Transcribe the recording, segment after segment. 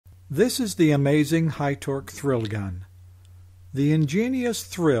This is the amazing HYTORC thrill gun. The ingenious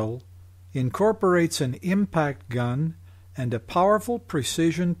thrill incorporates an impact gun and a powerful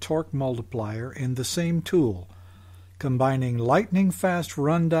precision torque multiplier in the same tool, combining lightning-fast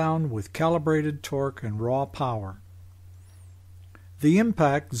rundown with calibrated torque and raw power. The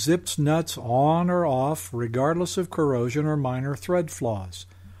impact zips nuts on or off regardless of corrosion or minor thread flaws.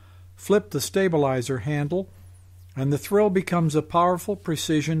 Flip the stabilizer handle, and the thrill becomes a powerful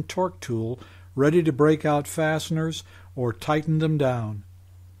precision torque tool ready to break out fasteners or tighten them down.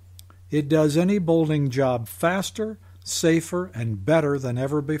 It does any bolting job faster, safer, and better than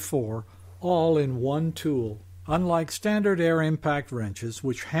ever before, all in one tool. Unlike standard air impact wrenches,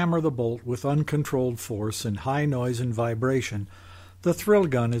 which hammer the bolt with uncontrolled force and high noise and vibration, the thrill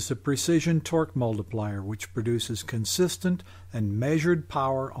gun is a precision torque multiplier which produces consistent and measured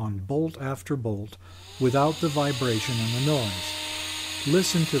power on bolt after bolt without the vibration and the noise.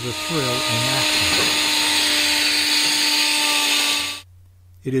 Listen to the thrill in action.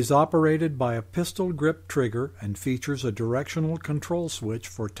 It is operated by a pistol grip trigger and features a directional control switch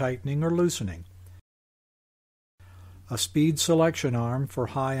for tightening or loosening, a speed selection arm for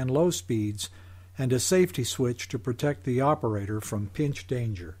high and low speeds, and a safety switch to protect the operator from pinch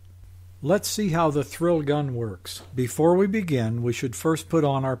danger. Let's see how the thrill gun works. Before we begin, we should first put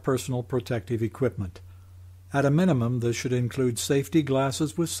on our personal protective equipment. At a minimum, this should include safety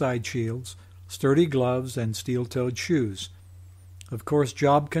glasses with side shields, sturdy gloves, and steel-toed shoes. Of course,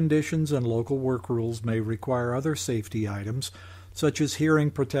 job conditions and local work rules may require other safety items, such as hearing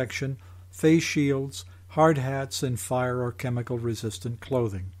protection, face shields, hard hats, and fire or chemical-resistant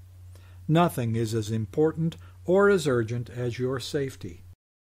clothing. Nothing is as important or as urgent as your safety.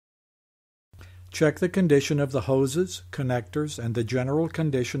 Check the condition of the hoses, connectors, and the general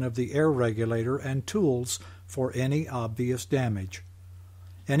condition of the air regulator and tools for any obvious damage.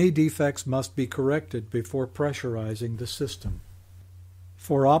 Any defects must be corrected before pressurizing the system.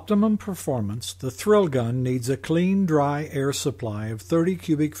 For optimum performance, the thrill gun needs a clean, dry air supply of 30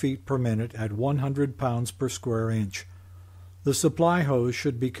 cubic feet per minute at 100 pounds per square inch. The supply hose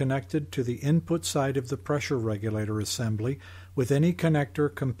should be connected to the input side of the pressure regulator assembly with any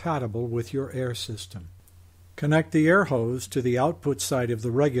connector compatible with your air system. Connect the air hose to the output side of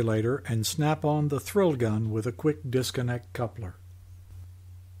the regulator and snap on the thrill gun with a quick disconnect coupler.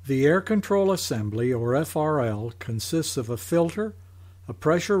 The air control assembly, or FRL, consists of a filter, a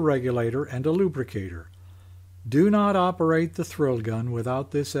pressure regulator, and a lubricator. Do not operate the thrill gun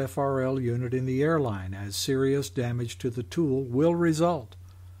without this FRL unit in the airline, as serious damage to the tool will result.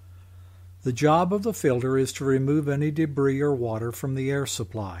 The job of the filter is to remove any debris or water from the air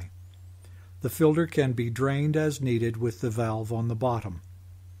supply. The filter can be drained as needed with the valve on the bottom.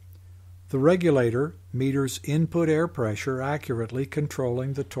 The regulator meters input air pressure, accurately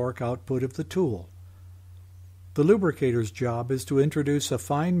controlling the torque output of the tool. The lubricator's job is to introduce a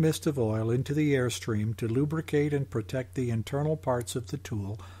fine mist of oil into the airstream to lubricate and protect the internal parts of the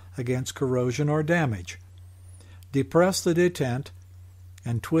tool against corrosion or damage. Depress the detent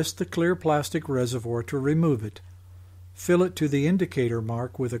and twist the clear plastic reservoir to remove it. Fill it to the indicator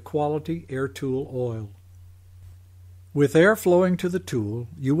mark with a quality air tool oil. With air flowing to the tool,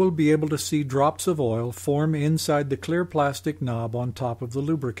 you will be able to see drops of oil form inside the clear plastic knob on top of the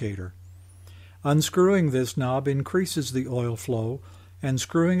lubricator. Unscrewing this knob increases the oil flow, and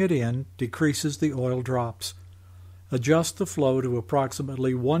screwing it in decreases the oil drops. Adjust the flow to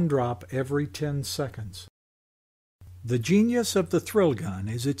approximately 1 drop every 10 seconds. The genius of the thrill gun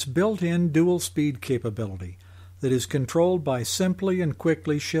is its built-in dual-speed capability that is controlled by simply and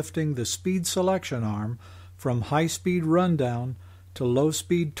quickly shifting the speed selection arm from high-speed rundown to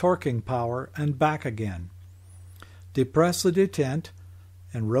low-speed torquing power and back again. Depress the detent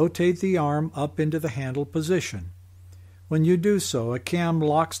and rotate the arm up into the handle position. When you do so, a cam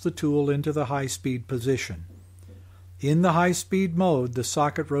locks the tool into the high-speed position. In the high-speed mode, the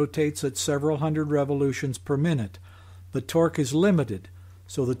socket rotates at several hundred revolutions per minute, but torque is limited,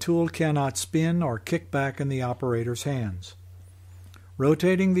 so the tool cannot spin or kick back in the operator's hands.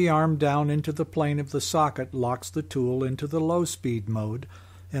 Rotating the arm down into the plane of the socket locks the tool into the low-speed mode,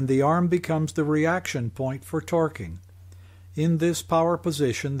 and the arm becomes the reaction point for torquing. In this power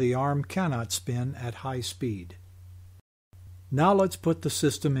position, the arm cannot spin at high speed. Now let's put the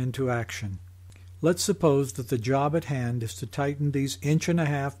system into action. Let's suppose that the job at hand is to tighten these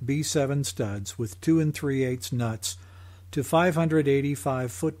 1.5" B7 studs with 2 3/8 nuts to 585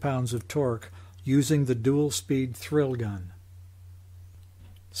 foot-pounds of torque using the dual-speed thrill gun.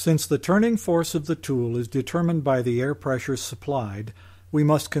 Since the turning force of the tool is determined by the air pressure supplied, we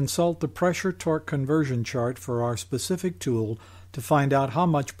must consult the pressure-torque conversion chart for our specific tool to find out how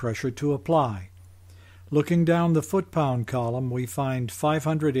much pressure to apply. Looking down the foot-pound column, we find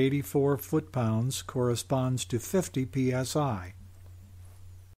 584 foot-pounds corresponds to 50 psi.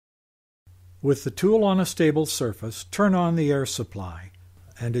 With the tool on a stable surface, turn on the air supply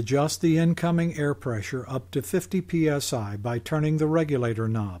and adjust the incoming air pressure up to 50 psi by turning the regulator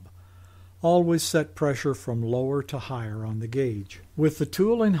knob. Always set pressure from lower to higher on the gauge. With the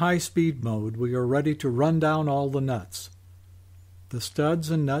tool in high-speed mode, we are ready to run down all the nuts. The studs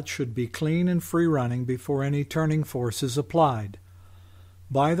and nuts should be clean and free-running before any turning force is applied.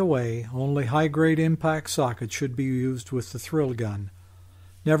 By the way, only high-grade impact sockets should be used with the thrill gun.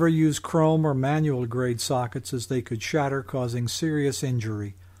 Never use chrome or manual-grade sockets as they could shatter, causing serious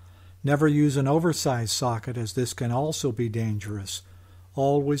injury. Never use an oversized socket as this can also be dangerous.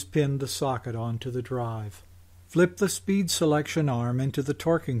 Always pin the socket onto the drive. Flip the speed selection arm into the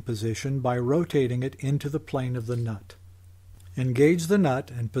torquing position by rotating it into the plane of the nut. Engage the nut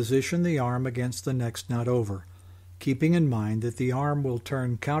and position the arm against the next nut over, keeping in mind that the arm will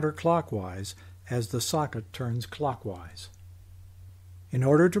turn counterclockwise as the socket turns clockwise. In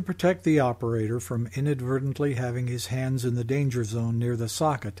order to protect the operator from inadvertently having his hands in the danger zone near the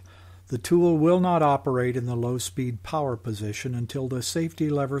socket, the tool will not operate in the low-speed power position until the safety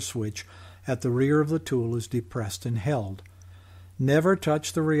lever switch at the rear of the tool is depressed and held. Never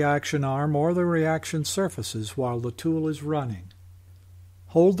touch the reaction arm or the reaction surfaces while the tool is running.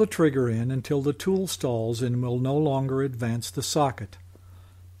 Hold the trigger in until the tool stalls and will no longer advance the socket.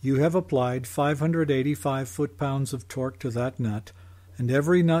 You have applied 585 foot-pounds of torque to that nut, and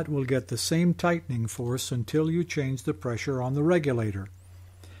every nut will get the same tightening force until you change the pressure on the regulator.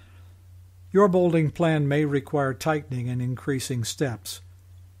 Your bolting plan may require tightening and increasing steps.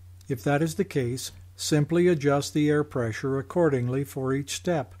 If that is the case, simply adjust the air pressure accordingly for each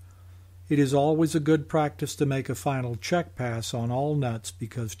step. It is always a good practice to make a final check pass on all nuts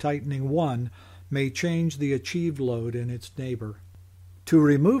because tightening one may change the achieved load in its neighbor. To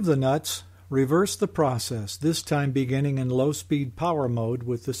remove the nuts, reverse the process, this time beginning in low-speed power mode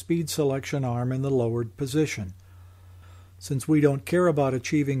with the speed selection arm in the lowered position. Since we don't care about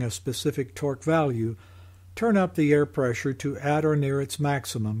achieving a specific torque value, turn up the air pressure to at or near its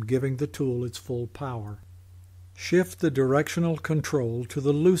maximum, giving the tool its full power. Shift the directional control to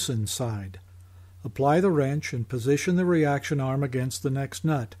the loosen side. Apply the wrench and position the reaction arm against the next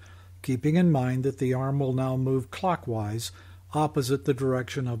nut, keeping in mind that the arm will now move clockwise, opposite the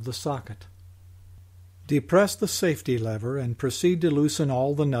direction of the socket. Depress the safety lever and proceed to loosen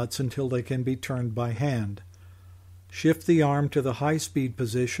all the nuts until they can be turned by hand. Shift the arm to the high-speed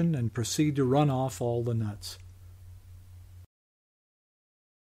position and proceed to run off all the nuts.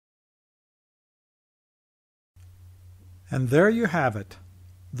 And there you have it.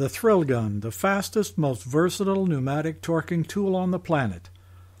 The thrill gun, the fastest, most versatile pneumatic torquing tool on the planet.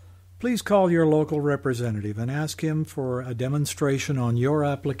 Please call your local representative and ask him for a demonstration on your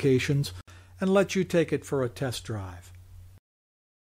applications and let you take it for a test drive.